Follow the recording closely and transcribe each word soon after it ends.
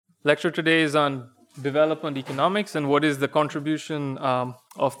Lecture today is on development economics and what is the contribution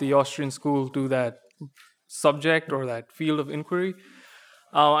of the Austrian school to that subject or that field of inquiry.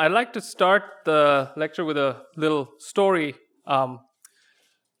 I'd like to start the lecture with a little story.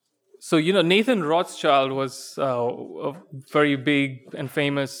 Nathan Rothschild was a very big and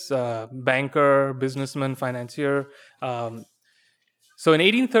famous banker, businessman, financier. So in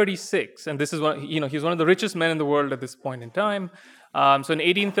 1836, and this is he's one of the richest men in the world at this point in time. So in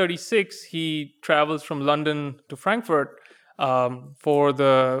 1836, he travels from London to Frankfurt for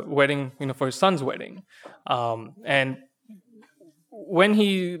the wedding, for his son's wedding. And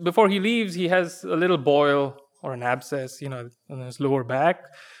before he leaves, he has a little boil or an abscess, on his lower back.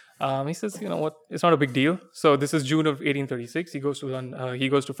 He says, what? It's not a big deal. So this is June of 1836. He goes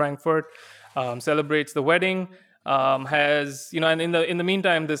to Frankfurt, celebrates the wedding. And in the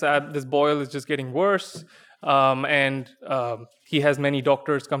meantime, this boil is just getting worse. And he has many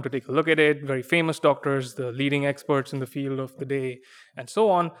doctors come to take a look at it, very famous doctors, the leading experts in the field of the day, and so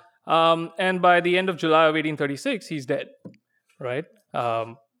on. And by the end of July of 1836, he's dead, right?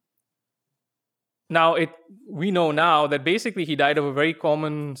 We know now that basically he died of a very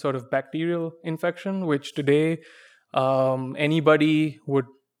common sort of bacterial infection, which today anybody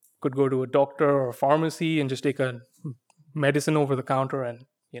could go to a doctor or a pharmacy and just take a medicine over the counter and,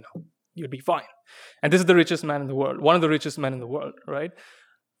 you'd be fine. And this is the richest man in the world, one of the richest men in the world, right?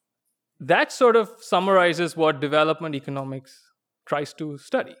 That sort of summarizes what development economics tries to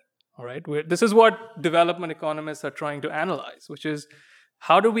study, all right? This is what development economists are trying to analyze, which is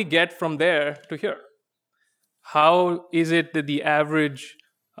how do we get from there to here? How is it that the average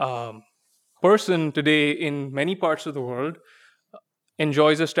person today in many parts of the world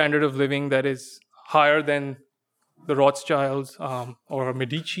enjoys a standard of living that is higher than the Rothschilds or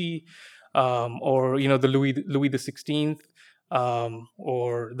Medici or the Louis XVI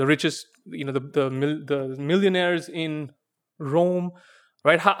or the richest, the millionaires in Rome,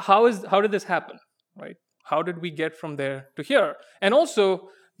 right? How did this happen, right? How did we get from there to here? And also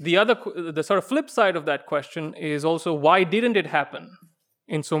the sort of flip side of that question is also why didn't it happen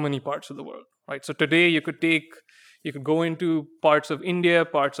in so many parts of the world, right? So today you could go into parts of India,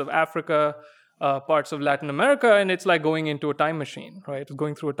 parts of Africa, parts of Latin America, and it's like going into a time machine, right?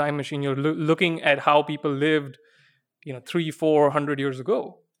 Going through a time machine, you're looking at how people lived, 300-400 years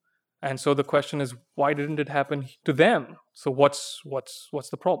ago. And so the question is, why didn't it happen to them? So what's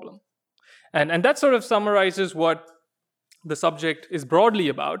the problem? And that sort of summarizes what the subject is broadly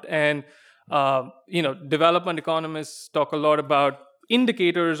about. And development economists talk a lot about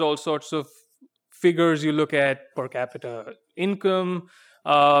indicators, all sorts of figures you look at, per capita income,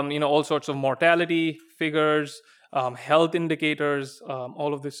 all sorts of mortality figures, health indicators,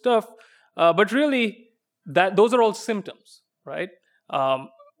 all of this stuff. But really, those are all symptoms, right?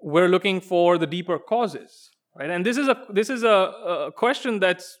 We're looking for the deeper causes, right? And this is a question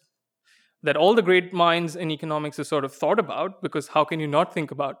that all the great minds in economics have sort of thought about, because how can you not think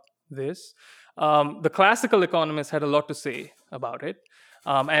about this? The classical economists had a lot to say about it.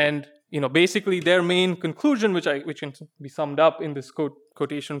 And basically their main conclusion, which can be summed up in this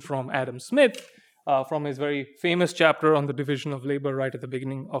quotation from Adam Smith, from his very famous chapter on the division of labor right at the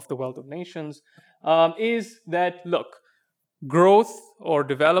beginning of The Wealth of Nations, is that, look, growth or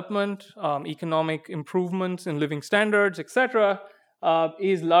development, economic improvements in living standards, etc.,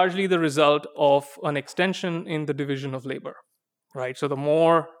 is largely the result of an extension in the division of labor, right? So the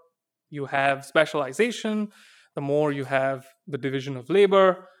more you have specialization, the more you have the division of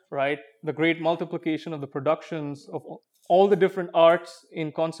labor, right? The great multiplication of the productions of all the different arts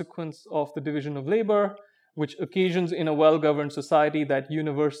in consequence of the division of labor, which occasions in a well-governed society that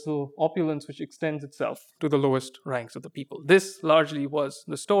universal opulence which extends itself to the lowest ranks of the people. This largely was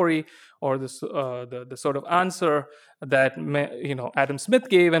the story, or the sort of answer that Adam Smith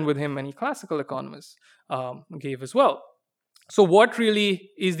gave, and with him many classical economists gave as well. So what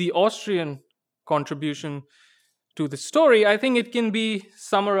really is the Austrian contribution to the story? I think it can be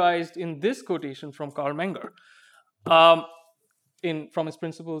summarized in this quotation from Karl Menger, from his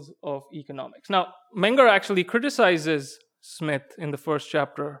Principles of Economics. Now, Menger actually criticizes Smith in the first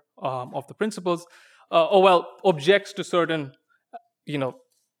chapter of the Principles, objects to certain,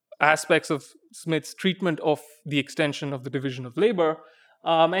 aspects of Smith's treatment of the extension of the division of labor.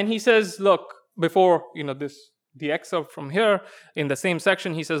 And he says, look, before, the excerpt from here, in the same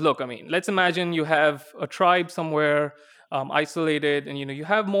section, he says, look, let's imagine you have a tribe somewhere isolated, and you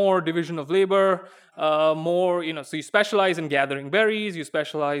have more division of labor, so you specialize in gathering berries, you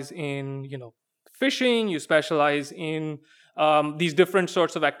specialize in fishing, you specialize in these different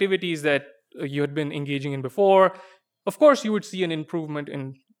sorts of activities that you had been engaging in before. Of course, you would see an improvement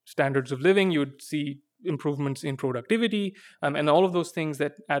in standards of living, you'd see improvements in productivity, and all of those things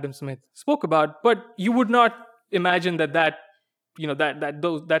that Adam Smith spoke about. But you would not imagine that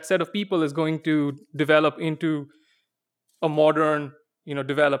set of people is going to develop into a modern,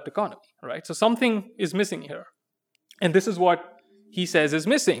 developed economy, right? So something is missing here, and this is what he says is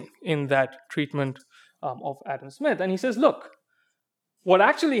missing in that treatment of Adam Smith. And he says, look, what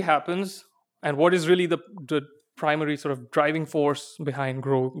actually happens, and what is really the primary sort of driving force behind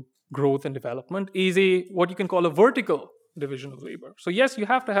growth and development, is what you can call a vertical division of labor. So yes, you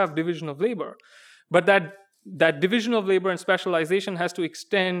have to have division of labor, but that division of labor and specialization has to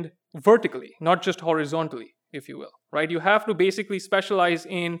extend vertically, not just horizontally, if you will, right? You have to basically specialize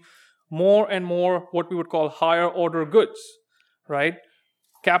in more and more what we would call higher order goods, right?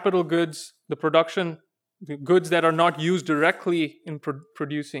 Capital goods, the production, the goods that are not used directly in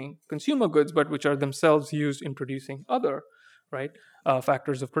producing consumer goods, but which are themselves used in producing other, right,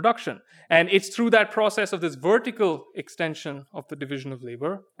 factors of production. And it's through that process of this vertical extension of the division of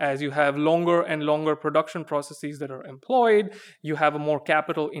labor, as you have longer and longer production processes that are employed, you have a more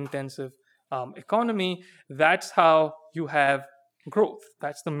capital-intensive economy. That's how you have growth.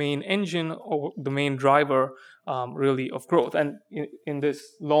 That's the main engine or the main driver, really, of growth. And in this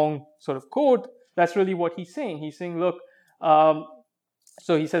long sort of quote, that's really what he's saying. He's saying, look,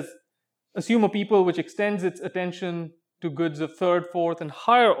 so he says, assume a people which extends its attention to goods of third, fourth, and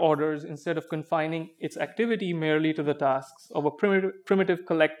higher orders instead of confining its activity merely to the tasks of a primitive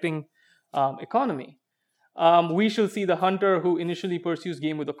collecting economy. We shall see the hunter who initially pursues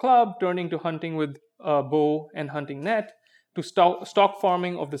game with a club, turning to hunting with a bow and hunting net, to stock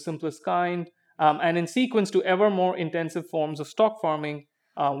farming of the simplest kind, and in sequence to ever more intensive forms of stock farming.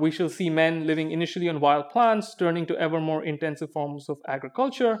 We shall see men living initially on wild plants, turning to ever more intensive forms of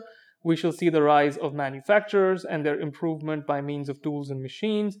agriculture. We shall see the rise of manufacturers and their improvement by means of tools and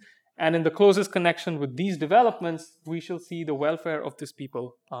machines. And in the closest connection with these developments, we shall see the welfare of this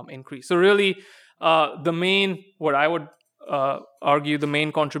people increase. So really, what I would argue, the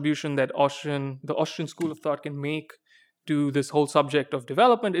main contribution that the Austrian school of thought can make to this whole subject of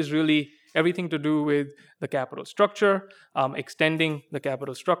development is really everything to do with the capital structure, extending the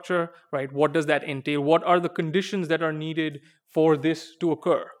capital structure, right? What does that entail? What are the conditions that are needed for this to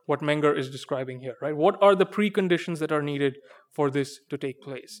occur? What Menger is describing here, right? What are the preconditions that are needed for this to take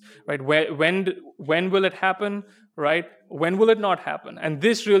place, right? When will it happen, right? When will it not happen? And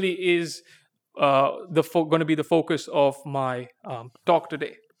this really is going to be the focus of my talk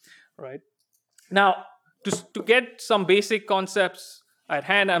today, right? Now, to get some basic concepts at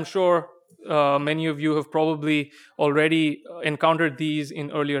hand, I'm sure many of you have probably already encountered these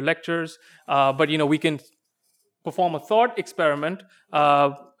in earlier lectures, but we can perform a thought experiment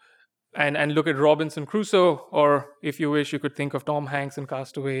and look at Robinson Crusoe, or if you wish, you could think of Tom Hanks in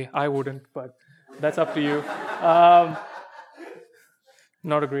Castaway. I wouldn't, but that's up to you.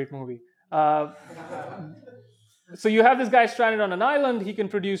 Not a great movie. So you have this guy stranded on an island. He can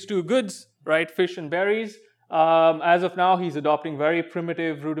produce two goods, right? Fish and berries. As of now, he's adopting very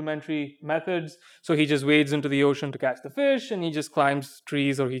primitive, rudimentary methods. So he just wades into the ocean to catch the fish, and he just climbs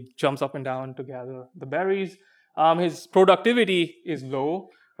trees, or he jumps up and down to gather the berries. His productivity is low,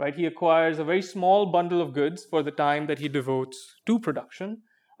 right? He acquires a very small bundle of goods for the time that he devotes to production.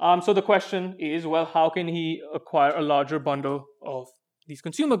 So the question is, well, how can he acquire a larger bundle of these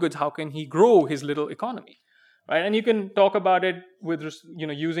consumer goods? How can he grow his little economy, right? And you can talk about it with,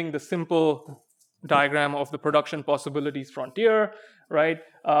 using the simple diagram of the production possibilities frontier, right?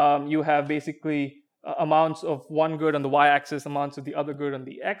 You have basically amounts of one good on the y-axis, amounts of the other good on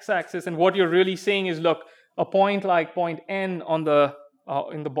the x-axis, and what you're really saying is, look, a point like point N on the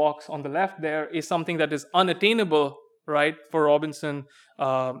in the box on the left there is something that is unattainable, right, for Robinson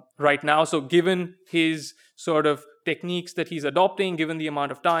right now. So given his sort of techniques that he's adopting, given the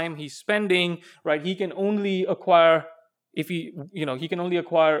amount of time he's spending, right, he can only acquire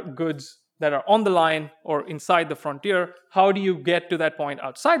goods that are on the line or inside the frontier. How do you get to that point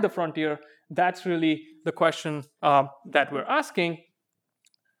outside the frontier? That's really the question that we're asking.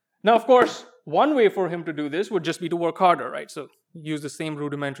 Now, of course, one way for him to do this would just be to work harder, right? So use the same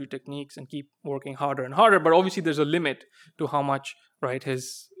rudimentary techniques and keep working harder and harder. But obviously, there's a limit to how much, right,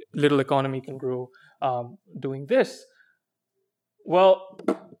 his little economy can grow doing this. Well,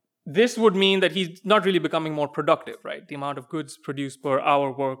 this would mean that he's not really becoming more productive, right? The amount of goods produced per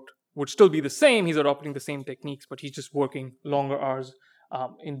hour worked would still be the same. He's adopting the same techniques, but he's just working longer hours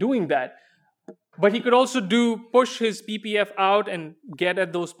in doing that. But he could also push his PPF out and get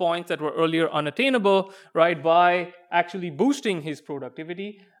at those points that were earlier unattainable, right, by actually boosting his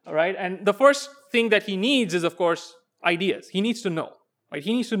productivity, right? And the first thing that he needs is, of course, ideas. He needs to know, Right?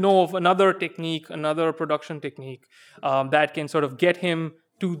 He needs to know of another technique, another production technique that can sort of get him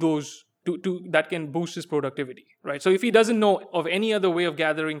to those that can boost his productivity, right? So if he doesn't know of any other way of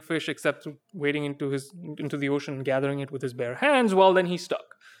gathering fish except wading into the ocean and gathering it with his bare hands, well, then he's stuck.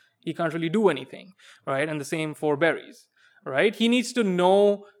 He can't really do anything, right? And the same for berries, right? He needs to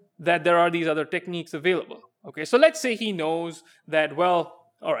know that there are these other techniques available. Okay, so let's say he knows that, well,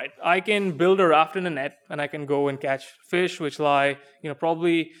 all right, I can build a raft in a net and I can go and catch fish which lie,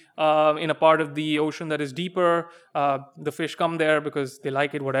 probably in a part of the ocean that is deeper. The fish come there because they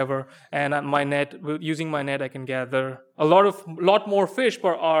like it, whatever. And using my net, I can gather a lot more fish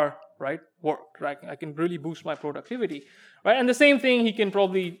per hour, right? Right? I can really boost my productivity, right? And the same thing, he can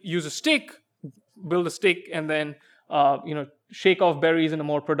probably use a stick, build a stick, and then shake off berries in a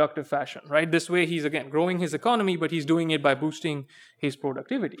more productive fashion, right? This way he's, again, growing his economy, but he's doing it by boosting his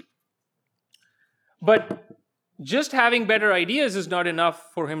productivity. But just having better ideas is not enough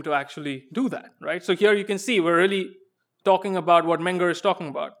for him to actually do that, right? So here you can see we're really talking about what Menger is talking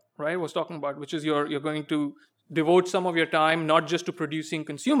about, right? Was talking about, which is you're going to devote some of your time not just to producing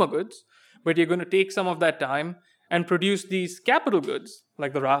consumer goods, but you're going to take some of that time and produce these capital goods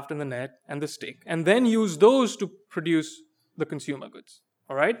like the raft and the net and the stick, and then use those to produce the consumer goods.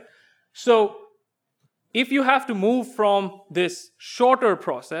 All right? So if you have to move from this shorter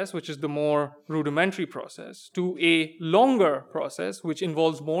process, which is the more rudimentary process, to a longer process, which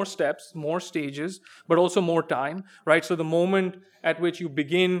involves more steps, more stages, but also more time, right? So the moment at which you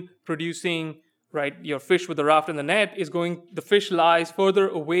begin producing, right, your fish with the raft and the net the fish lies further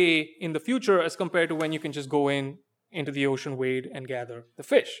away in the future as compared to when you can just go into the ocean, wade, and gather the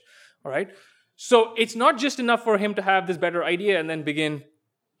fish. All right? So it's not just enough for him to have this better idea and then begin.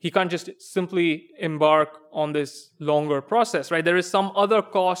 He can't just simply embark on this longer process, right? There is some other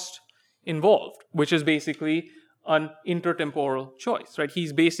cost involved, which is basically an intertemporal choice, right?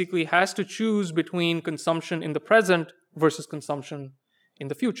 He basically has to choose between consumption in the present versus consumption in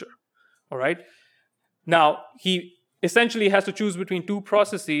the future. All right? Now, he essentially has to choose between two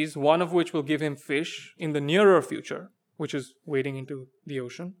processes, one of which will give him fish in the nearer future, which is wading into the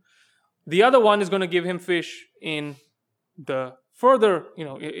ocean. The other one is going to give him fish in the further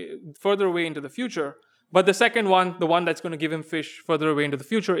away into the future. But the second one, the one that's going to give him fish further away into the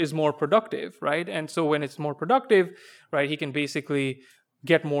future, is more productive, right? And so when it's more productive, right, he can basically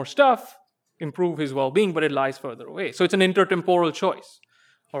get more stuff, improve his well-being, but it lies further away. So it's an intertemporal choice,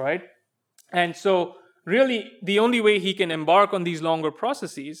 all right? And so really, the only way he can embark on these longer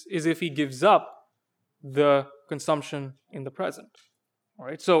processes is if he gives up the consumption in the present. All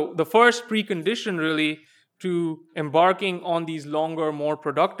right. So the first precondition really to embarking on these longer, more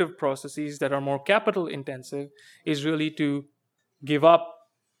productive processes that are more capital intensive is really to give up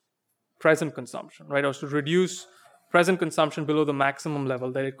present consumption, right? Or to reduce present consumption below the maximum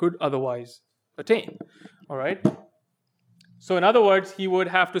level that it could otherwise attain. All right. So in other words, he would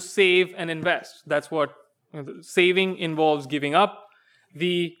have to save and invest. That's what saving involves, giving up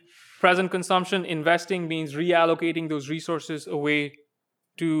the present consumption. Investing means reallocating those resources away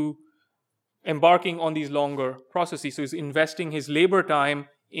to embarking on these longer processes. So he's investing his labor time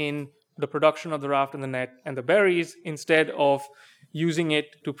in the production of the raft and the net and the berries instead of using it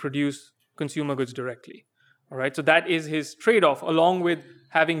to produce consumer goods directly. All right, so that is his trade-off. Along with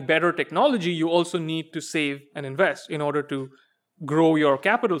having better technology, you also need to save and invest in order to grow your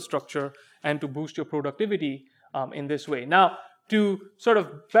capital structure and to boost your productivity in this way. Now, to sort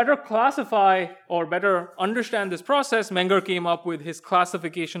of better classify or better understand this process, Menger came up with his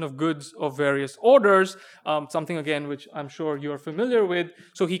classification of goods of various orders, something, again, which I'm sure you're familiar with.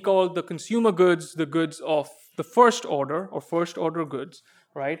 So he called the consumer goods the goods of the first order or first order goods,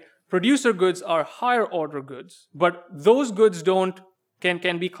 right? Producer goods are higher order goods, but those goods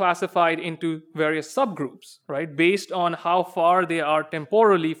can be classified into various subgroups, right? Based on how far they are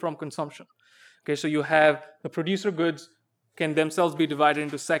temporally from consumption. Okay, so you have the producer goods can themselves be divided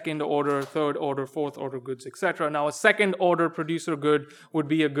into second order, third order, fourth order goods, etc. Now, a second order producer good would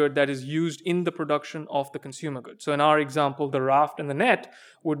be a good that is used in the production of the consumer good. So in our example, the raft and the net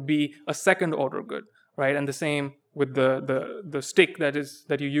would be a second order good, right? And the same with the stick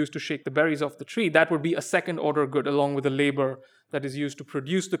that you use to shake the berries off the tree. That would be a second order good along with the labor that is used to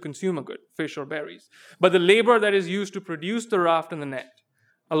produce the consumer good, fish or berries. But the labor that is used to produce the raft and the net,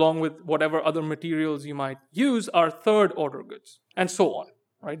 along with whatever other materials you might use, are third order goods, and so on,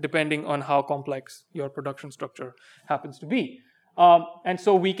 right? Depending on how complex your production structure happens to be. And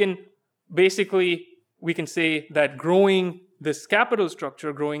so we can say that growing this capital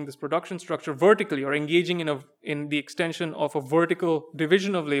structure, growing this production structure vertically, or engaging in the extension of a vertical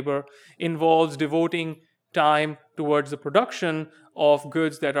division of labor, involves devoting time towards the production of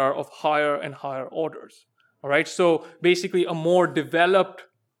goods that are of higher and higher orders. All right, so basically a more developed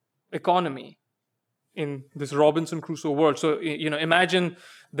economy in this Robinson Crusoe world. So, imagine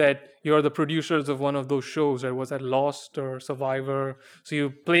that you're the producers of one of those shows, right? Was that Lost or Survivor? So you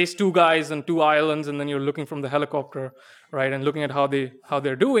place two guys on two islands, and then you're looking from the helicopter, right, and looking at how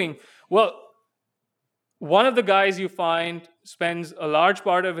they're doing. Well, one of the guys you find spends a large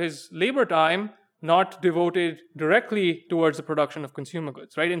part of his labor time not devoted directly towards the production of consumer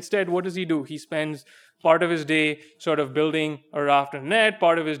goods, right? Instead, what does he do? He spends part of his day sort of building a raft and net,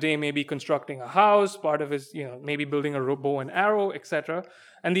 part of his day maybe constructing a house, part of his, maybe building a bow and arrow, etc.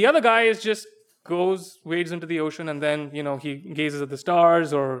 And the other guy is just wades into the ocean, and then, he gazes at the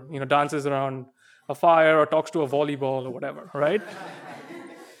stars, or, dances around a fire, or talks to a volleyball or whatever, right?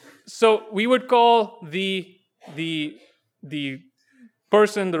 So we would call the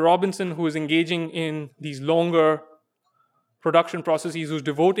person, the Robinson, who is engaging in these longer production processes, who's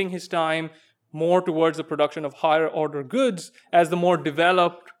devoting his time more towards the production of higher order goods, as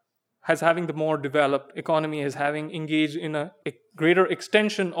having the more developed economy, as having engaged in a greater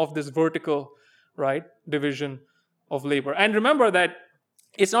extension of this vertical, right, division of labor. And remember that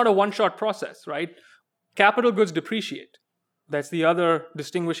it's not a one-shot process, right? Capital goods depreciate. That's the other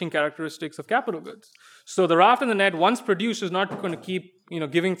distinguishing characteristics of capital goods. So the raft and the net, once produced, is not going to keep,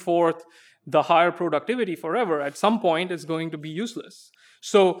 giving forth the higher productivity forever. At some point, it's going to be useless.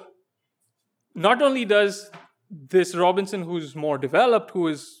 So not only does this Robinson, who's more developed, who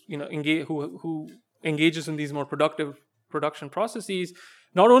is, who engages in these more productive production processes,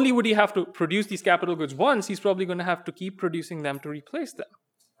 not only would he have to produce these capital goods once, he's probably going to have to keep producing them to replace them,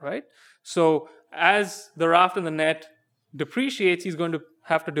 right? So as the raft and the net depreciates, he's going to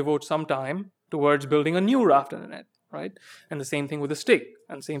have to devote some time towards building a new raft and a net, right? And the same thing with a stick,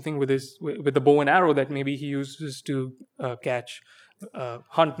 and the same thing with the bow and arrow that maybe he uses to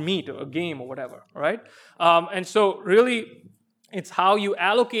hunt meat or game or whatever, right? And so really, it's how you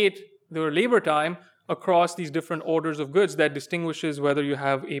allocate your labor time across these different orders of goods that distinguishes whether you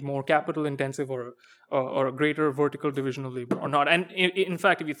have a more capital intensive or a greater vertical division of labor or not. And in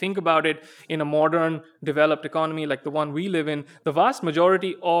fact, if you think about it, in a modern developed economy like the one we live in, the vast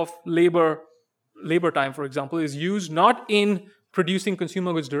majority of labor time, for example, is used not in producing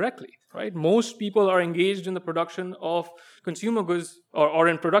consumer goods directly, right? Most people are engaged in the production of consumer goods or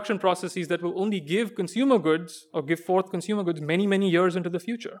in production processes that will only give consumer goods or give forth consumer goods many, many years into the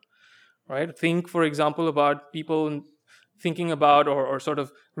future, right? Think, for example, about people thinking about or sort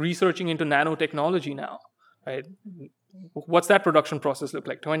of researching into nanotechnology now, right? What's that production process look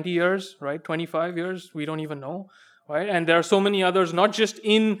like? 20 years, right? 25 years? We don't even know, right? And there are so many others, not just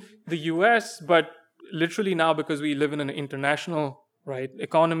in the US, but literally now, because we live in an international, right,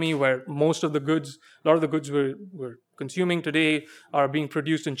 economy where most of the goods, a lot of the goods we're consuming today are being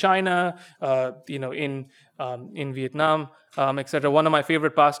produced in China, in Vietnam, etc. One of my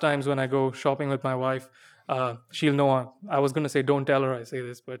favorite pastimes when I go shopping with my wife, she'll know. I was going to say, don't tell her I say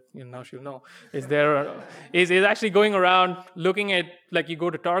this, but now she'll know. Is actually going around looking at, like, you go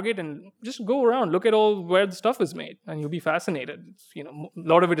to Target and just go around, look at all where the stuff is made, and you'll be fascinated. A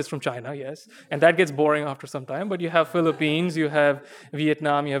lot of it is from China, yes, and that gets boring after some time. But you have Philippines, you have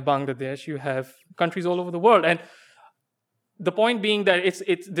Vietnam, you have Bangladesh, you have countries all over the world, and the point being that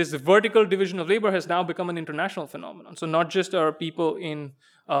it's this vertical division of labor has now become an international phenomenon. So not just are people in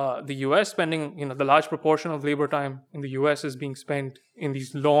the U.S. spending, the large proportion of labor time in the U.S. is being spent in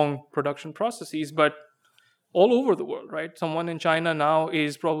these long production processes, but all over the world, right? Someone in China now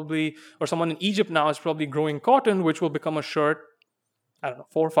is probably, or someone in Egypt now is probably growing cotton, which will become a shirt, 4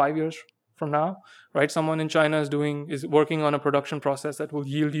 or 5 years from now, right? Someone in China is working on a production process that will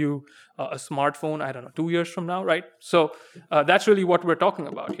yield you a smartphone, 2 years from now, right? So that's really what we're talking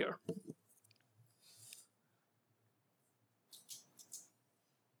about here.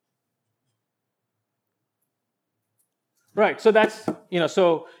 Right, so that's,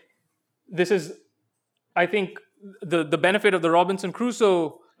 so this is, I think, the benefit of the Robinson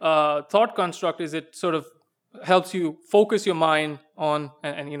Crusoe thought construct is it sort of helps you focus your mind on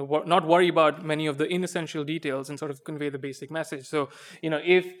and not worry about many of the inessential details and sort of convey the basic message. So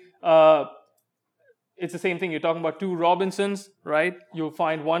if it's the same thing, you're talking about two Robinsons, right? You'll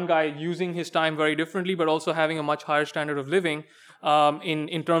find one guy using his time very differently, but also having a much higher standard of living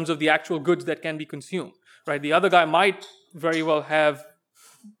in terms of the actual goods that can be consumed, right? The other guy might very well have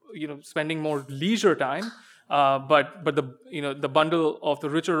spending more leisure time, but the bundle of the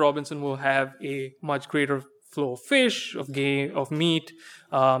richer Robinson will have a much greater flow of fish, of game, of meat.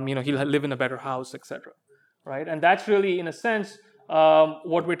 He'll live in a better house, etc. Right, and that's really, in a sense,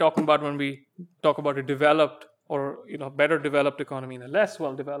 what we're talking about when we talk about a developed or better developed economy and a less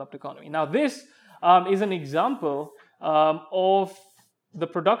well-developed economy. Now, this is an example of the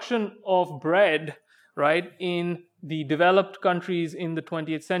production of bread, right, in the developed countries in the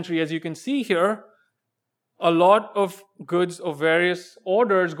 20th century. As you can see here, a lot of goods of various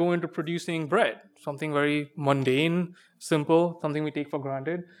orders go into producing bread, something very mundane, simple, something we take for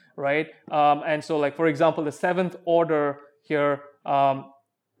granted, right? And so, like, for example, the seventh order here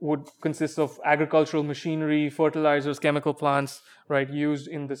would consist of agricultural machinery, fertilizers, chemical plants, right, used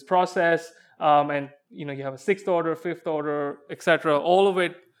in this process. And you have a sixth order, fifth order, etc. All of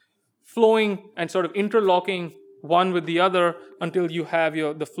it flowing and sort of interlocking one with the other until you have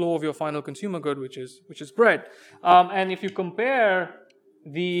the flow of your final consumer good, which is bread. And if you compare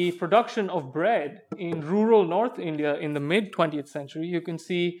the production of bread in rural North India in the mid 20th century, you can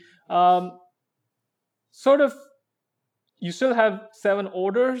see you still have 7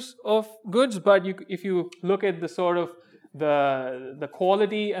 orders of goods, but if you look at the sort of the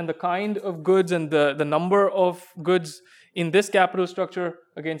quality and the kind of goods and the number of goods in this capital structure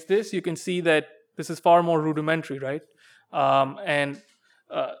against this, you can see that this is far more rudimentary, right? And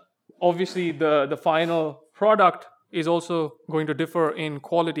obviously the final product is also going to differ in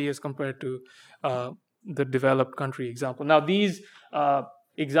quality as compared to the developed country example. Now, these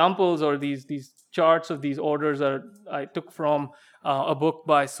examples or these charts of these orders I took from a book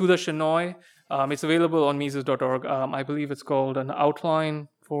by Sudha Shenoy. It's available on Mises.org. I believe it's called An Outline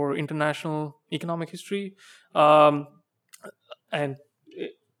for International Economic History. And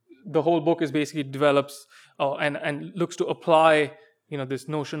the whole book is basically develops and looks to apply this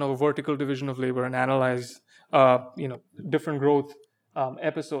notion of a vertical division of labor and analyze different growth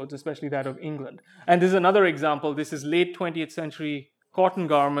episodes, especially that of England. And this is another example. This is late 20th century cotton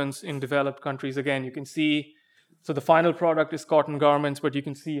garments in developed countries. Again, you can see, so the final product is cotton garments, but you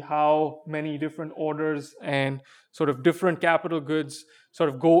can see how many different orders and sort of different capital goods sort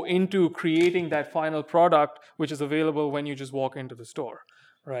of go into creating that final product, which is available when you just walk into the store,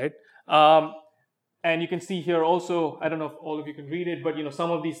 right? And you can see here also, I don't know if all of you can read it, but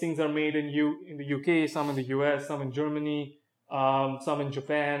some of these things are made in the UK, some in the US, some in Germany, some in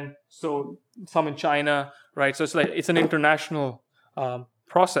Japan, so some in China, right? So it's an international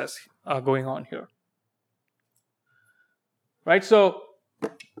process going on here, right? So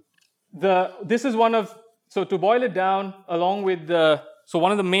this is so to boil it down, along with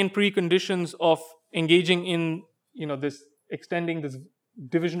one of the main preconditions of engaging in this extending this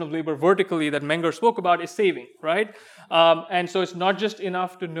division of labor vertically that Menger spoke about is saving, right? And so it's not just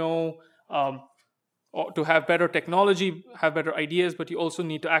enough to know or to have better technology, have better ideas, but you also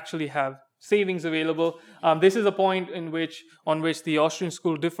need to actually have savings available. This is a point on which the Austrian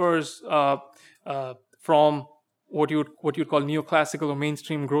school differs from what you'd call neoclassical or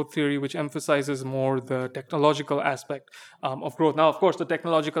mainstream growth theory, which emphasizes more the technological aspect of growth. Now, of course, the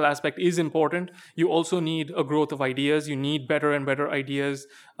technological aspect is important. You also need a growth of ideas. You need better and better ideas,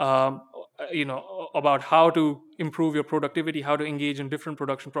 about how to improve your productivity, how to engage in different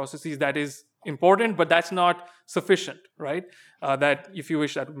production processes. That is important, but that's not sufficient, right? That, if you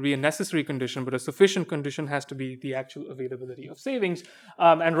wish, that would be a necessary condition, but a sufficient condition has to be the actual availability of savings.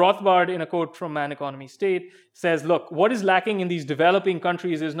 And Rothbard, in a quote from Man, Economy, State, says, look, what is lacking in these developing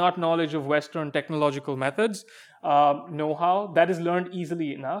countries is not knowledge of Western technological methods, know-how. That is learned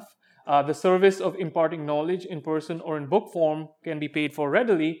easily enough. The service of imparting knowledge in person or in book form can be paid for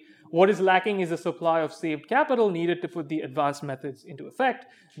readily. What is lacking is a supply of saved capital needed to put the advanced methods into effect.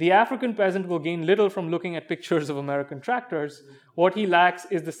 The African peasant will gain little from looking at pictures of American tractors. What he lacks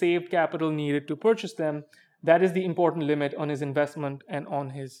is the saved capital needed to purchase them. That is the important limit on his investment and on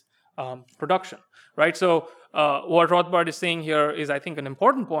his production, right? So what Rothbard is saying here is, I think, an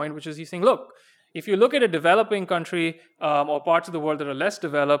important point, which is he's saying, look, if you look at a developing country or parts of the world that are less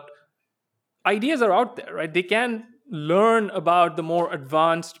developed, ideas are out there, right? They can learn about the more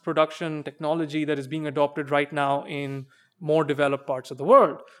advanced production technology that is being adopted right now in more developed parts of the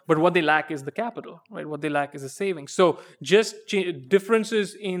world. But what they lack is the capital, right? What they lack is the savings. So just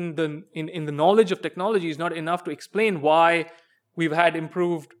differences in the knowledge of technology is not enough to explain why we've had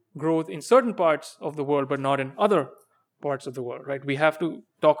improved growth in certain parts of the world, but not in other parts of the world, right? We have to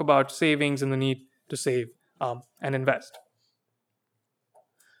talk about savings and the need to save and invest.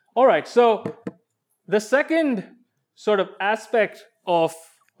 All right, so the second sort of aspect of,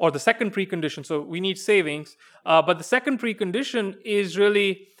 or the second precondition, so we need savings, but the second precondition is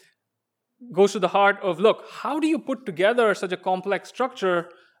really goes to the heart of, look, how do you put together such a complex structure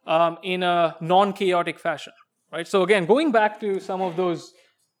in a non-chaotic fashion, right? So again, going back to some of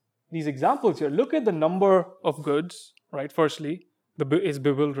these examples here, look at the number of goods, right? Firstly, is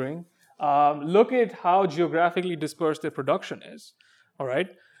bewildering. Look at how geographically dispersed their production is. All right.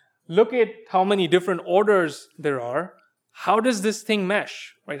 Look at how many different orders there are. How does this thing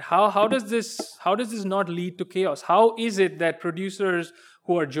mesh? Right? How does this not lead to chaos? How is it that producers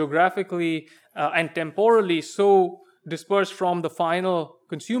who are geographically and temporally so dispersed from the final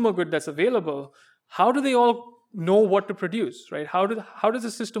consumer good that's available, how do they all know what to produce? Right? How does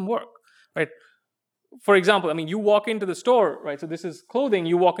the system work? Right? For example, I mean, you walk into the store, right? So this is clothing.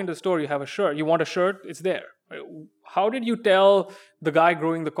 You walk into the store, you have a shirt. You want a shirt, it's there. Right? How did you tell the guy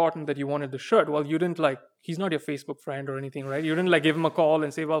growing the cotton that you wanted the shirt? Well, you didn't he's not your Facebook friend or anything, right? You didn't give him a call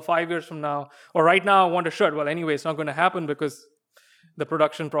and say, well, 5 years from now, or right now I want a shirt. Well, anyway, it's not going to happen because the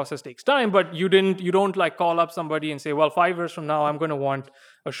production process takes time, but you don't call up somebody and say, well, 5 years from now, I'm going to want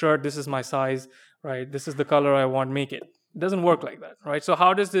a shirt. This is my size, right? This is the color I want, make it. It doesn't work like that, right? So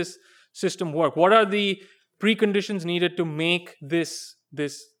how does this system work? What are the preconditions needed to make this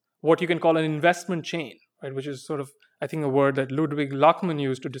what you can call an investment chain, right? Which is sort of, I think, a word that Ludwig Lachmann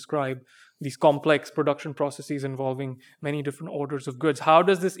used to describe these complex production processes involving many different orders of goods. How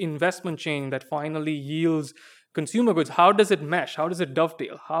does this investment chain that finally yields consumer goods, how does it mesh? How does it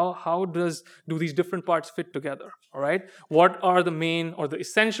dovetail? How do these different parts fit together? All right. What are the main or the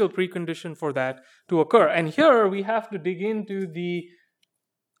essential precondition for that to occur? And here we have to dig into the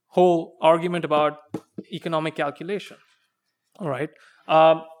whole argument about economic calculation. All right.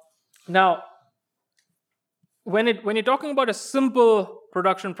 Now, when you're talking about a simple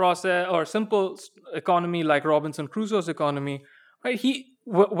production process or simple economy like Robinson Crusoe's economy, right?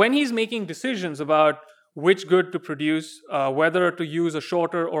 When he's making decisions about which good to produce, whether to use a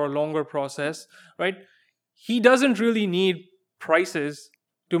shorter or a longer process, right? He doesn't really need prices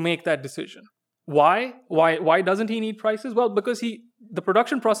to make that decision. Why? Why doesn't he need prices? Well, because the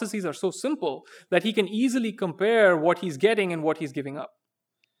production processes are so simple that he can easily compare what he's getting and what he's giving up.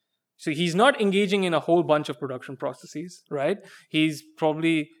 So he's not engaging in a whole bunch of production processes, right? He's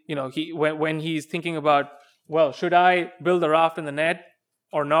probably, when he's thinking about, well, should I build a raft in the net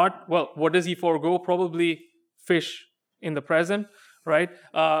or not? Well, what does he forego? Probably fish in the present, right?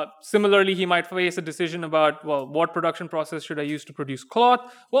 Similarly, he might face a decision about, well, what production process should I use to produce cloth?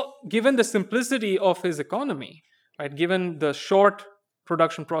 Well, given the simplicity of his economy, right? Given the short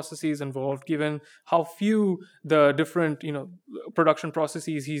production processes involved, given how few the different production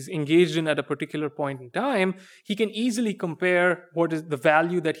processes he's engaged in at a particular point in time, he can easily compare what is the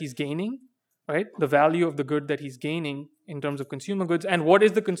value that he's gaining, right? The value of the good that he's gaining in terms of consumer goods, and what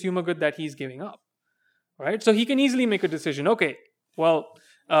is the consumer good that he's giving up, right? So he can easily make a decision. Okay, well,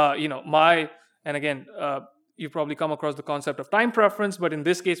 and again, you've probably come across the concept of time preference, but in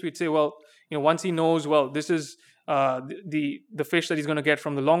this case, we'd say, well, once he knows, well, this is the fish that he's going to get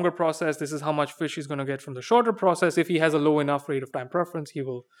from the longer process, this is how much fish he's going to get from the shorter process. If he has a low enough rate of time preference, he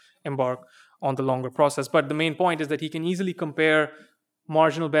will embark on the longer process. But the main point is that he can easily compare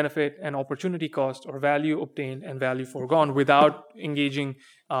marginal benefit and opportunity cost, or value obtained and value foregone, without engaging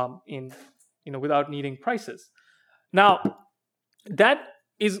without needing prices. Now, that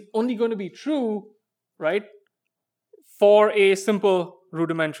is only going to be true, right, for a simple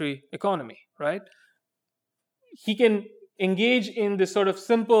rudimentary economy, right? He can engage in this sort of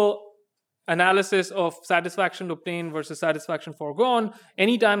simple analysis of satisfaction obtained versus satisfaction foregone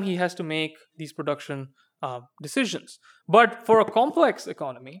anytime he has to make these production decisions. But for a complex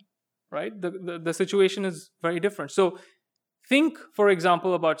economy, right, the situation is very different. So think, for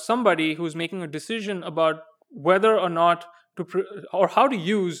example, about somebody who's making a decision about whether or not or how to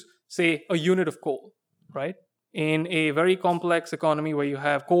use, say, a unit of coal, right? In a very complex economy where you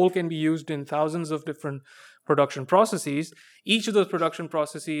have coal can be used in thousands of different production processes. Each of those production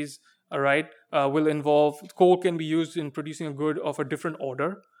processes, will involve, coal can be used in producing a good of a different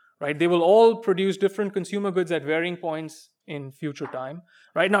order, right? They will all produce different consumer goods at varying points in future time,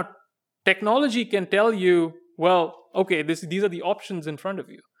 right? Now, technology can tell you, well, okay, these are the options in front of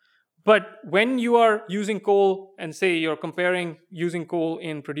you. But when you are using coal, and say you're comparing using coal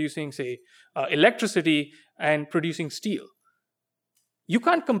in producing, say, electricity and producing steel, you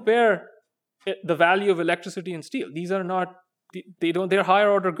can't compare the value of electricity and steel. These are not, they're higher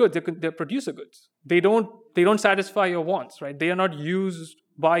order goods. They're producer goods. They don't satisfy your wants, right? They are not used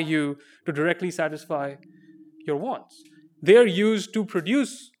by you to directly satisfy your wants. They're used to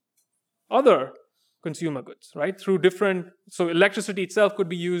produce other consumer goods, right? So electricity itself could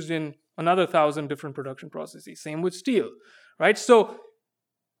be used in another 1,000 different production processes. Same with steel, right? So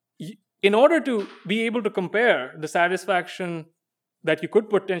in order to be able to compare the satisfaction that you could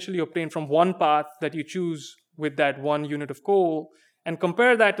potentially obtain from one path that you choose with that one unit of coal, and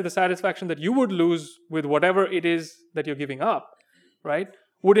compare that to the satisfaction that you would lose with whatever it is that you're giving up, right?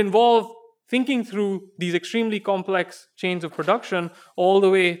 would involve thinking through these extremely complex chains of production all the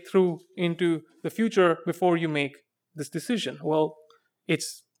way through into the future before you make this decision. Well,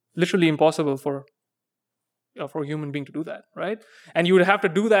 it's literally impossible for a human being to do that, right? And you would have to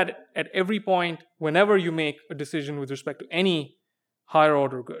do that at every point whenever you make a decision with respect to any higher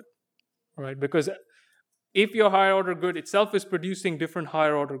order good, right? Because if your higher order good itself is producing different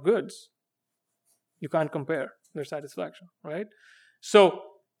higher order goods, you can't compare their satisfaction, right? So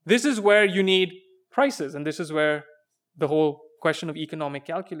this is where you need prices, and this is where the whole question of economic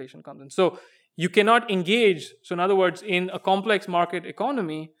calculation comes in. So you cannot engage, so in other words, in a complex market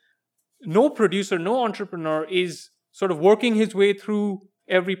economy, no producer, no entrepreneur is sort of working his way through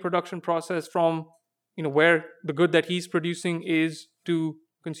every production process from where the good that he's producing is to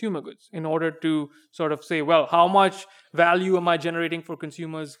consumer goods in order to sort of say, well, how much value am I generating for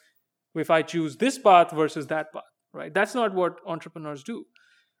consumers if I choose this path versus that path, right? That's not what entrepreneurs do.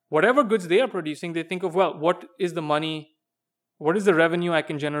 Whatever goods they are producing, they think of, well, what is the money, what is the revenue I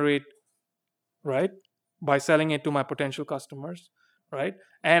can generate, right, by selling it to my potential customers, right?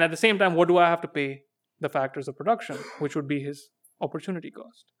 And at the same time, what do I have to pay the factors of production, which would be his opportunity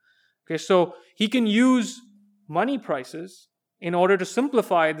cost. Okay, so he can use money prices in order to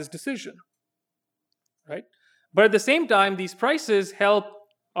simplify this decision, right? But at the same time, these prices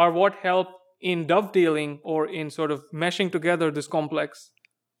are what help in dovetailing or in sort of meshing together this complex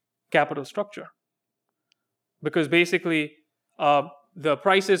capital structure. Because basically, the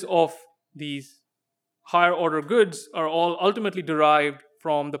prices of these higher order goods are all ultimately derived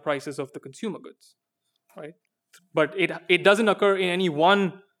from the prices of the consumer goods, right? But it doesn't occur in any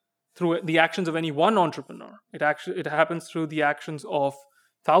one through the actions of any one entrepreneur. It happens through the actions of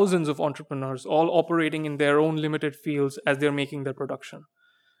thousands of entrepreneurs, all operating in their own limited fields as they're making their production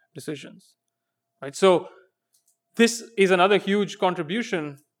decisions, right? So this is another huge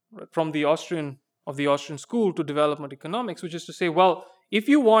contribution from the Austrian school to development economics, which is to say, well, if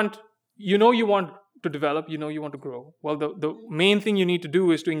you want to develop, you want to grow. Well, the main thing you need to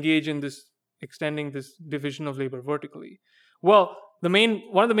do is to engage in this extending this division of labor vertically. Well,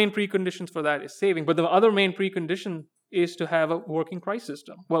 one of the main preconditions for that is saving, but the other main precondition is to have a working price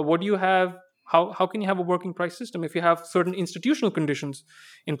system. Well, what do you have? How can you have a working price system if you have certain institutional conditions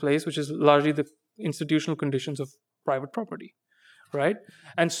in place, which is largely the institutional conditions of private property, right?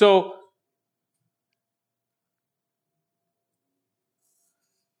 And so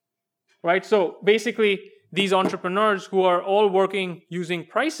basically, these entrepreneurs who are all working using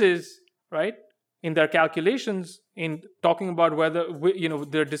prices, right, in their calculations, in talking about whether,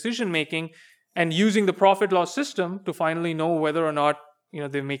 their decision making, and using the profit loss system to finally know whether or not,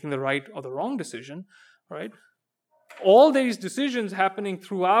 they're making the right or the wrong decision, right? All these decisions happening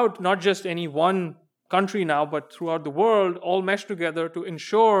throughout, not just any one country now, but throughout the world, all mesh together to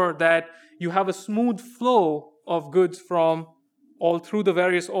ensure that you have a smooth flow of goods from all through the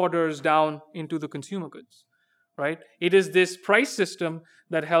various orders down into the consumer goods, right? It is this price system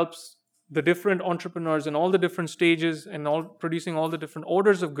that helps the different entrepreneurs in all the different stages and all producing all the different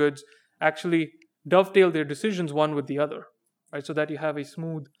orders of goods actually dovetail their decisions one with the other, right? So that you have a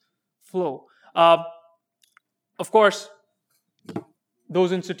smooth flow. Of course,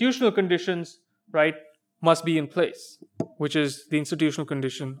 those institutional conditions, right, must be in place, which is the institutional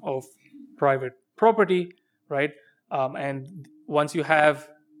condition of private property, right? And once you have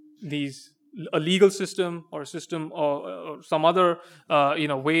a legal system or a system or some other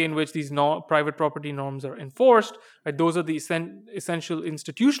way in which these private property norms are enforced, right, those are the essential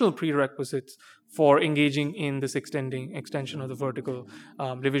institutional prerequisites for engaging in this extension of the vertical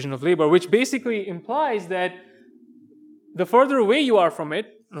division of labor, which basically implies that the further away you are from it,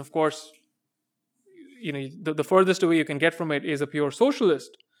 and of course, the furthest away you can get from it is a pure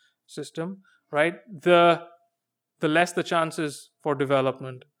socialist system, right? The less the chances for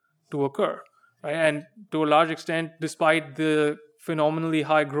development to occur, right? And to a large extent, despite the phenomenally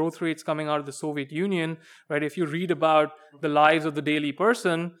high growth rates coming out of the Soviet Union, right? If you read about the lives of the daily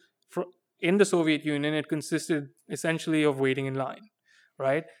person in the Soviet Union, it consisted essentially of waiting in line,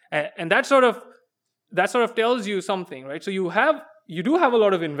 right? And that sort of tells you something, right? So you do have a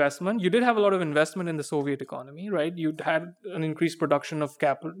lot of investment. You did have a lot of investment in the Soviet economy, right? You had an increased production of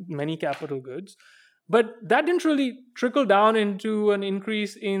many capital goods. But that didn't really trickle down into an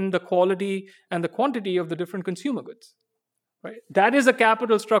increase in the quality and the quantity of the different consumer goods, right? That is a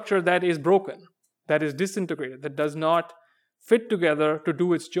capital structure that is broken, that is disintegrated, that does not fit together to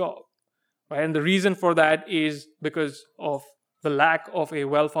do its job, right? And the reason for that is because of the lack of a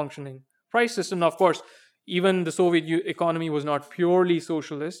well-functioning price system. Now, of course, even the Soviet economy was not purely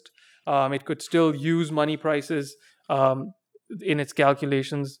socialist. It could still use money prices in its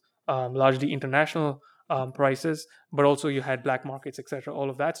calculations, largely international prices, but also you had black markets, etc., all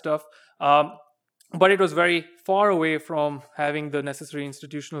of that stuff. But it was very far away from having the necessary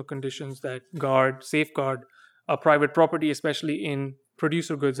institutional conditions that safeguard private property, especially in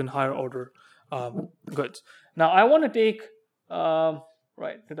producer goods and higher order goods. Now, I want to take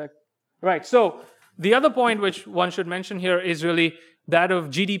right. So the other point which one should mention here is really that of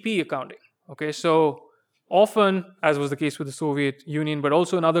GDP accounting. Okay, so often, as was the case with the Soviet Union, but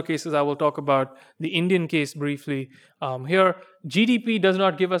also in other cases, I will talk about the Indian case briefly here. GDP does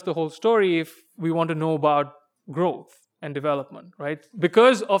not give us the whole story if we want to know about growth and development, right?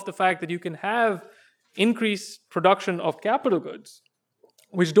 Because of the fact that you can have increased production of capital goods,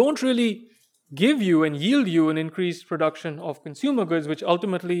 which don't really give you and yield you an increased production of consumer goods, which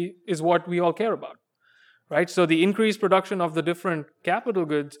ultimately is what we all care about, right? So the increased production of the different capital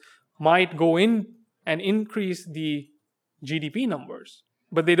goods might go in and increase the GDP numbers,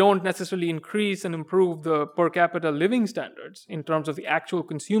 but they don't necessarily increase and improve the per capita living standards in terms of the actual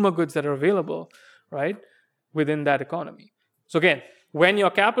consumer goods that are available, right, within that economy. So again, when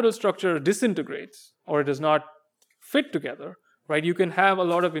your capital structure disintegrates or it does not fit together, right, you can have a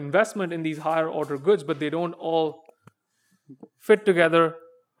lot of investment in these higher order goods, but they don't all fit together,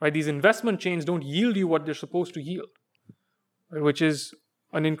 right? These investment chains don't yield you what they're supposed to yield, right? Which is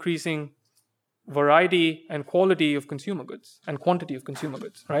an increasing variety and quality of consumer goods and quantity of consumer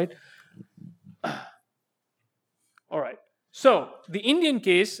goods, right? All right. So the Indian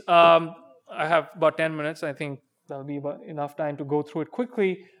case, I have about 10 minutes. I think that'll be about enough time to go through it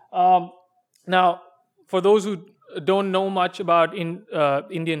quickly. Now, for those who don't know much about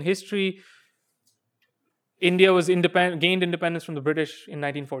Indian history, India was gained independence from the British in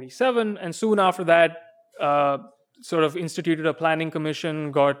 1947, and soon after that, sort of instituted a planning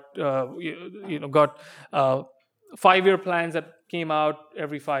commission, got 5-year plans that came out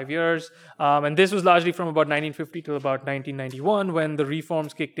every 5 years, and this was largely from about 1950 till about 1991 when the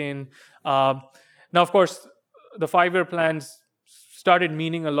reforms kicked in. Now, of course, the 5-year plans started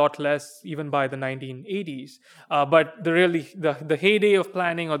meaning a lot less even by the 1980s. But the heyday of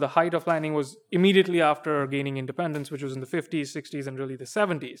planning or the height of planning was immediately after gaining independence, which was in the 50s, 60s, and really the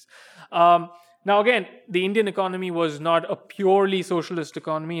 70s. Now, again, the Indian economy was not a purely socialist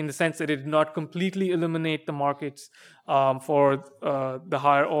economy in the sense that it did not completely eliminate the markets for the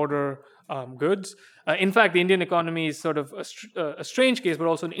higher order goods. In fact, the Indian economy is sort of a strange case, but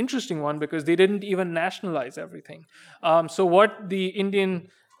also an interesting one because they didn't even nationalize everything. So by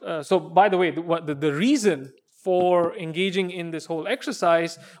the way, the reason for engaging in this whole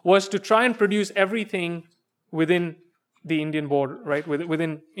exercise was to try and produce everything within the Indian border, right,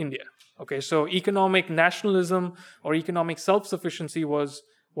 within India. Okay, so economic nationalism or economic self-sufficiency was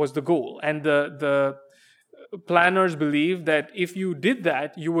the goal. And the planners believed that if you did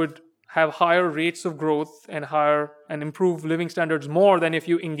that, you would have higher rates of growth and improved living standards more than if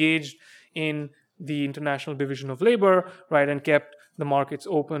you engaged in the international division of labor, right, and kept the markets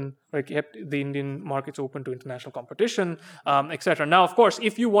open, right, kept the Indian markets open to international competition, etc. Now, of course,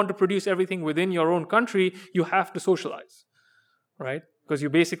 if you want to produce everything within your own country, you have to socialize, right, because you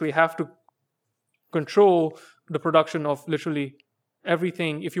basically have to control the production of literally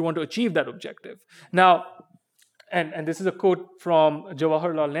everything if you want to achieve that objective. Now, and this is a quote from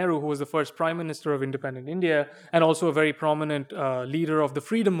Jawaharlal Nehru, who was the first Prime Minister of independent India and also a very prominent leader of the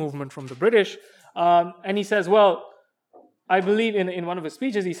freedom movement from the British. And he says, well, I believe in one of his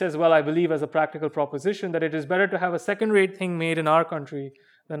speeches, he says, well, I believe as a practical proposition that it is better to have a second-rate thing made in our country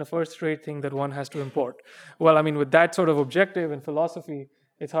than a first-rate thing that one has to import. Well, I mean, with that sort of objective and philosophy,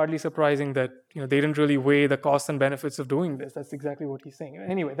 it's hardly surprising that they didn't really weigh the costs and benefits of doing this. That's exactly what he's saying.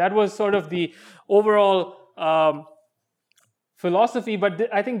 Anyway, that was sort of the overall philosophy. But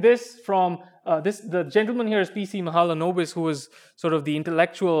I think the gentleman here is P.C. Mahalanobis, who was sort of the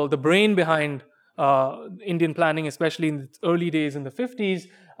intellectual, the brain behind Indian planning, especially in the early days in the 50s.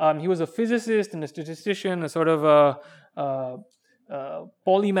 He was a physicist and a statistician, a sort of a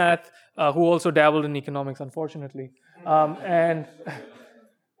polymath who also dabbled in economics, unfortunately. And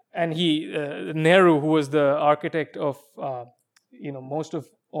Nehru, who was the architect of most of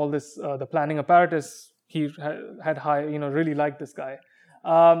all this, the planning apparatus, he had really liked this guy.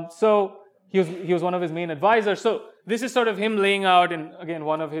 So he was one of his main advisors. So this is sort of him laying out in, again,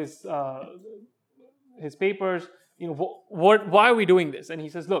 one of his papers, why are we doing this? And he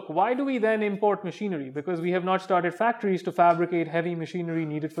says, look, why do we then import machinery? Because we have not started factories to fabricate heavy machinery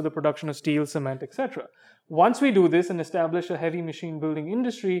needed for the production of steel, cement, etc. Once we do this and establish a heavy machine building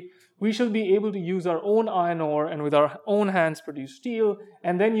industry, we shall be able to use our own iron ore and with our own hands produce steel,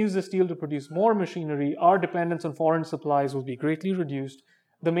 and then use the steel to produce more machinery. Our dependence on foreign supplies will be greatly reduced.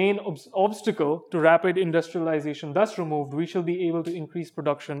 The main obstacle to rapid industrialization thus removed, we shall be able to increase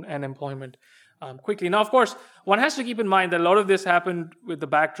production and employment quickly. Now, of course, one has to keep in mind that a lot of this happened with the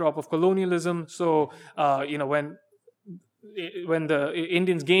backdrop of colonialism. So, when the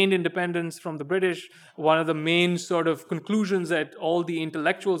Indians gained independence from the British, one of the main sort of conclusions that all the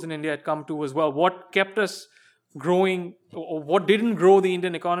intellectuals in India had come to was, well, what kept us growing, or what didn't grow the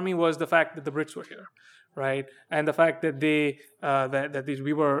Indian economy, was the fact that the Brits were here, right? And the fact that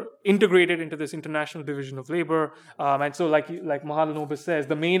we were integrated into this international division of labor. And so, like Mahalanobis says,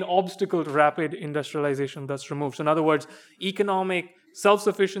 the main obstacle to rapid industrialization thus removed. So in other words, economic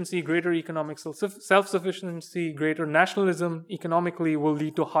self-sufficiency, greater economic self-sufficiency, greater nationalism economically will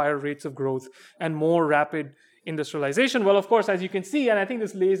lead to higher rates of growth and more rapid industrialization. Well, of course, as you can see, and I think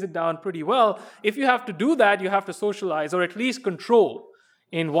this lays it down pretty well, if you have to do that, you have to socialize or at least control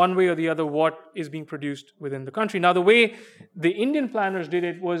in one way or the other what is being produced within the country. Now, the way the Indian planners did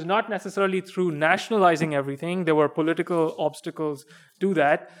it was not necessarily through nationalizing everything. There were political obstacles to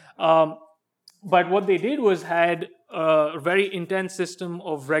that. But what they did was had a very intense system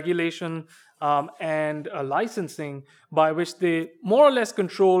of regulation and licensing by which they more or less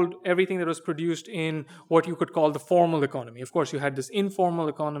controlled everything that was produced in what you could call the formal economy. Of course, you had this informal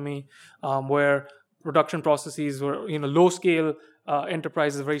economy where production processes were, low-scale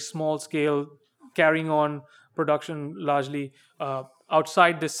enterprises, very small scale, carrying on production largely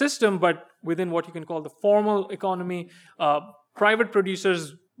outside the system, but within what you can call the formal economy. Private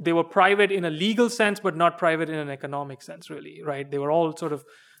producers, they were private in a legal sense, but not private in an economic sense, really, right? They were all sort of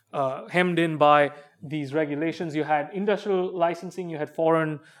hemmed in by these regulations. You had industrial licensing, you had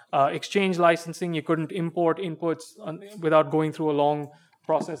foreign exchange licensing, you couldn't import inputs without going through a long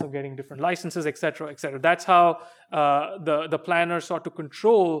process of getting different licenses, et cetera, et cetera. That's how the planners sought to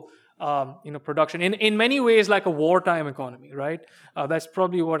control production in many ways, like a wartime economy, right? That's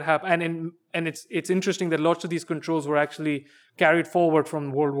probably what happened. And it's interesting that lots of these controls were actually carried forward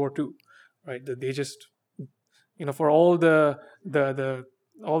from World War II, right? That they just, for all the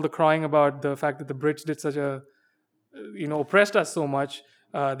crying about the fact that the Brits did such a, oppressed us so much,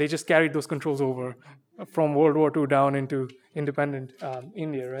 they just carried those controls over from World War II down into independent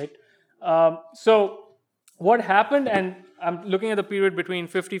India, right? So what happened, and I'm looking at the period between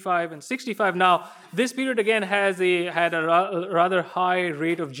 55 and 65. Now, this period again had a rather high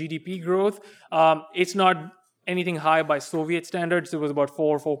rate of GDP growth. It's not anything high by Soviet standards. It was about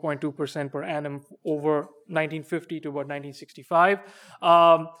 4.2% per annum over 1950 to about 1965.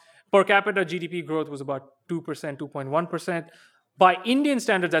 Per capita GDP growth was about 2%, 2.1%. By Indian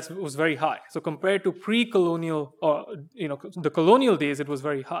standards, that was very high. So compared to pre-colonial, the colonial days, it was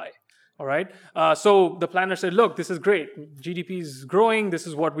very high. All right. So the planner said, "Look, this is great. GDP is growing. This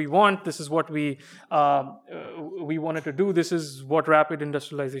is what we want. This is what we wanted to do. This is what rapid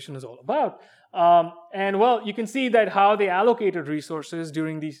industrialization is all about." And well, you can see that how they allocated resources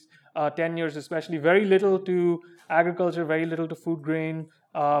during these 10 years, especially very little to agriculture, very little to food grain,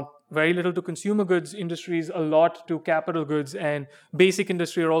 very little to consumer goods industries, a lot to capital goods, and basic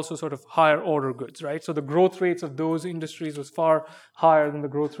industry are also sort of higher order goods, right? So the growth rates of those industries was far higher than the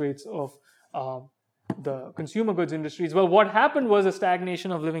growth rates of the consumer goods industries. Well, what happened was a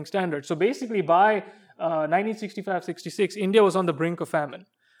stagnation of living standards. So basically by 1965-66, India was on the brink of famine,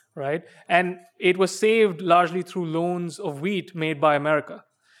 right? And it was saved largely through loans of wheat made by America.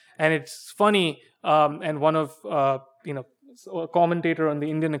 And it's funny, and one of, a commentator on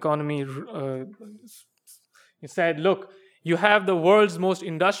the Indian economy said, look, you have the world's most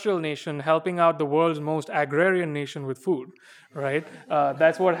industrial nation helping out the world's most agrarian nation with food, right?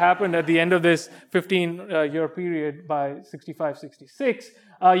 That's what happened at the end of this 15-year period by 65-66.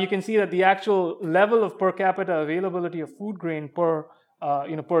 You can see that the actual level of per capita availability of food grain per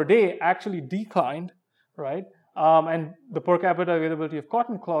day actually declined, right? And the per capita availability of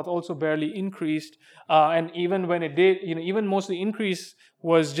cotton cloth also barely increased. And even when it did, even most of the increase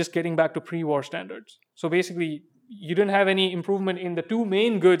was just getting back to pre-war standards. So basically, you didn't have any improvement in the two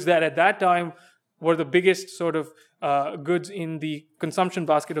main goods that at that time were the biggest sort of goods in the consumption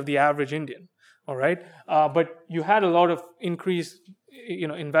basket of the average Indian. All right. But you had a lot of increased,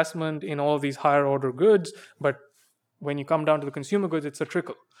 investment in all of these higher order goods. But when you come down to the consumer goods, it's a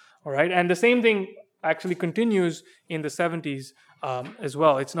trickle. All right. And the same thing actually continues in the 70s as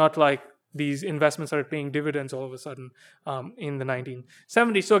well. It's not like these investments are paying dividends all of a sudden in the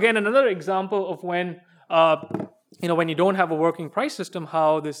 1970s. So again, another example of when when you don't have a working price system,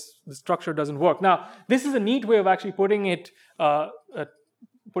 how the structure doesn't work. Now, this is a neat way of actually putting it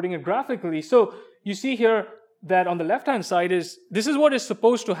graphically. So you see here that on the left-hand side this is what is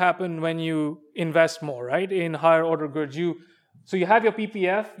supposed to happen when you invest more, right, in higher order goods. So you have your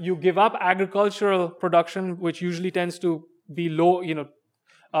PPF, you give up agricultural production, which usually tends to be low,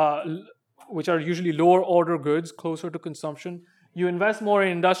 which are usually lower order goods, closer to consumption. You invest more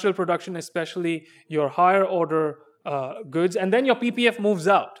in industrial production, especially your higher order goods, and then your PPF moves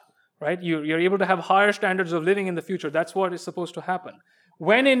out, right? You're able to have higher standards of living in the future. That's what is supposed to happen.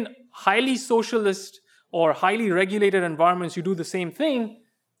 When in highly socialist or highly regulated environments, you do the same thing,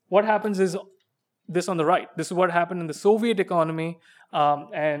 what happens is this on the right. This is what happened in the Soviet economy,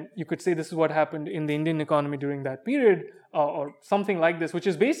 and you could say this is what happened in the Indian economy during that period, or something like this, which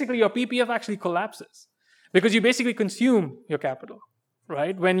is basically your PPF actually collapses because you basically consume your capital,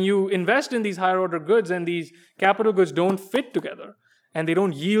 right? When you invest in these higher order goods and these capital goods don't fit together and they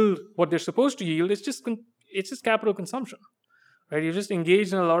don't yield what they're supposed to yield, it's just capital consumption, right? You're just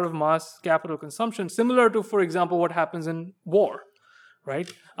engaged in a lot of mass capital consumption, similar to, for example, what happens in war,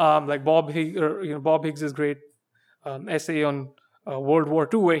 right? Like Bob Higgs's great essay on World War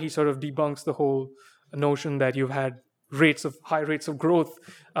II, where he sort of debunks the whole notion that you've had high rates of growth,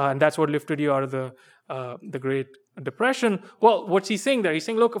 and that's what lifted you out of the Great Depression. Well, what's he saying there? He's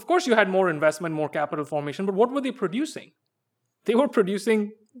saying, look, of course you had more investment, more capital formation, but what were they producing? They were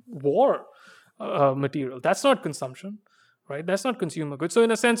producing war material. That's not consumption, right? That's not consumer goods. So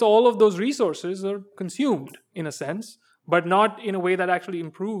in a sense, all of those resources are consumed in a sense, but not in a way that actually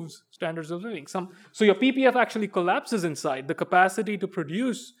improves standards of living. So your PPF actually collapses inside. The capacity to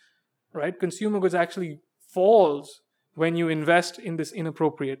produce, right, consumer goods actually falls when you invest in this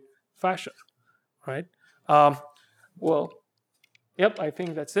inappropriate fashion, right? Well, yep, I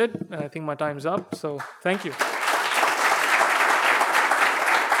think that's it. And I think my time's up. So thank you.